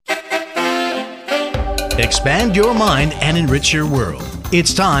Expand your mind and enrich your world.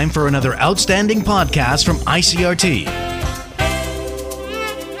 It's time for another outstanding podcast from ICRT.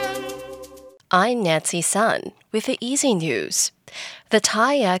 I'm Nancy Sun with the Easy News. The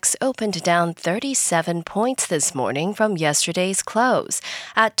TAIEX opened down 37 points this morning from yesterday's close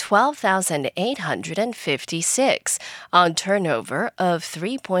at 12,856 on turnover of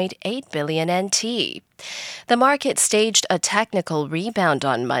 3.8 billion NT. The market staged a technical rebound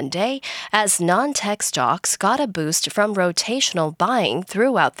on Monday as non-tech stocks got a boost from rotational buying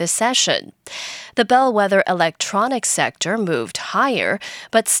throughout the session. The bellwether electronics sector moved higher,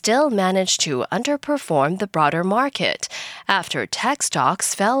 but still managed to underperform the broader market after tech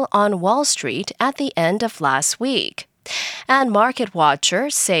stocks fell on Wall Street at the end of last week. And market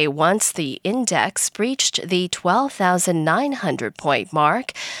watchers say once the index breached the 12,900-point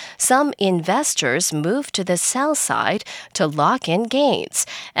mark, some investors moved to the sell side to lock in gains,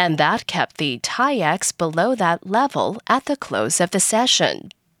 and that kept the TAIEX below that level at the close of the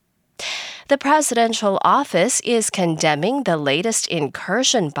session. The presidential office is condemning the latest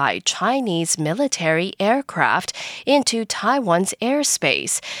incursion by Chinese military aircraft into Taiwan's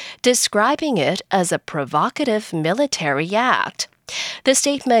airspace, describing it as a provocative military act. The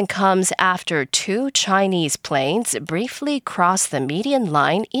statement comes after two Chinese planes briefly crossed the median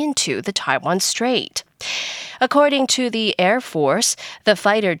line into the Taiwan Strait. According to the Air Force, the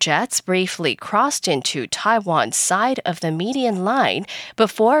fighter jets briefly crossed into Taiwan's side of the median line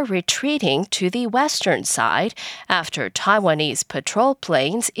before retreating to the western side after Taiwanese patrol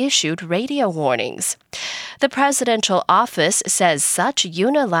planes issued radio warnings. The presidential office says such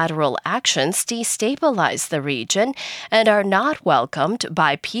unilateral actions destabilize the region and are not welcomed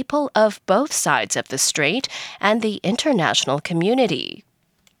by people of both sides of the strait and the international community.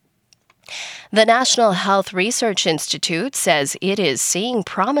 The National Health Research Institute says it is seeing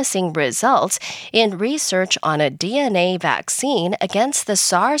promising results in research on a DNA vaccine against the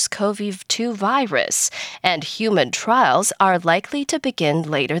SARS-CoV-2 virus, and human trials are likely to begin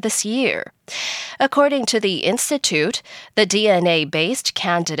later this year. According to the institute, the DNA-based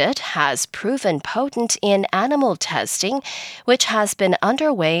candidate has proven potent in animal testing, which has been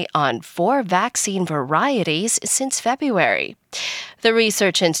underway on 4 vaccine varieties since February. The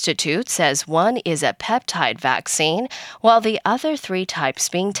research institute says one is a peptide vaccine, while the other 3 types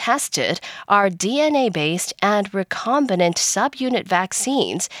being tested are DNA-based and recombinant subunit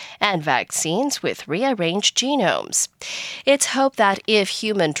vaccines and vaccines with rearranged genomes. It's hoped that if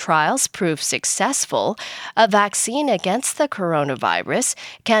human trials prove successful, a vaccine against the coronavirus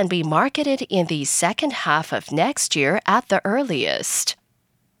can be marketed in the second half of next year at the earliest.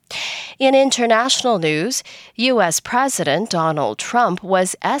 In international news, U.S. President Donald Trump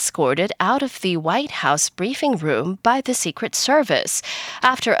was escorted out of the White House briefing room by the Secret Service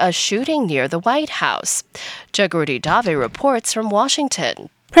after a shooting near the White House. Jagruti Dave reports from Washington.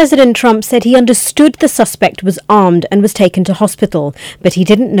 President Trump said he understood the suspect was armed and was taken to hospital, but he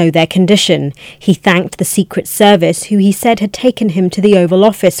didn't know their condition. He thanked the Secret Service, who he said had taken him to the Oval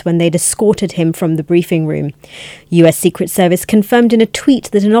Office when they'd escorted him from the briefing room. U.S. Secret Service confirmed in a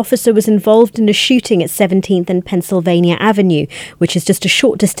tweet that an officer was involved in a shooting at 17th and Pennsylvania Avenue, which is just a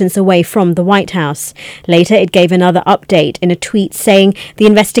short distance away from the White House. Later, it gave another update in a tweet saying the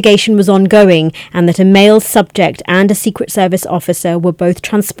investigation was ongoing and that a male subject and a Secret Service officer were both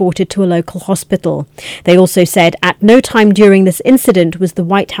transported to a local hospital. They also said at no time during this incident was the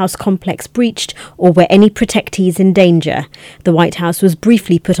White House complex breached or were any protectees in danger. The White House was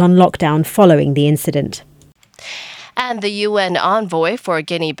briefly put on lockdown following the incident. And the UN envoy for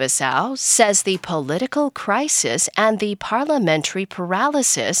Guinea-Bissau says the political crisis and the parliamentary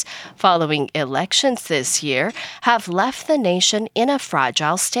paralysis following elections this year have left the nation in a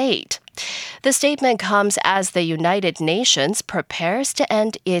fragile state. The statement comes as the United Nations prepares to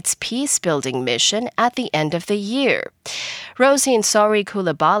end its peace-building mission at the end of the year. Rosine Sori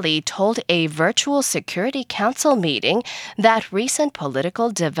Coulibaly told a virtual Security Council meeting that recent political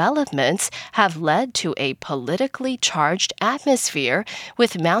developments have led to a politically charged atmosphere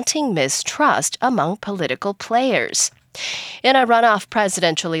with mounting mistrust among political players. In a runoff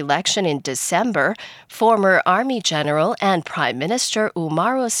presidential election in December, former Army General and Prime Minister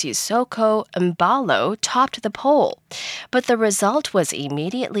Umaro Sissoco Embalo topped the poll, but the result was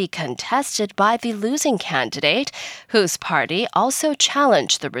immediately contested by the losing candidate, whose party also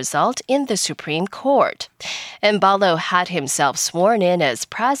challenged the result in the Supreme Court. Embalo had himself sworn in as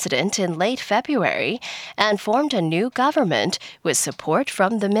president in late February and formed a new government with support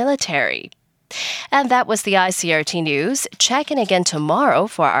from the military. And that was the ICRT News. Check in again tomorrow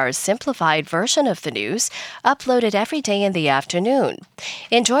for our simplified version of the news, uploaded every day in the afternoon.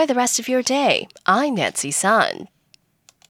 Enjoy the rest of your day. I'm Nancy Sun.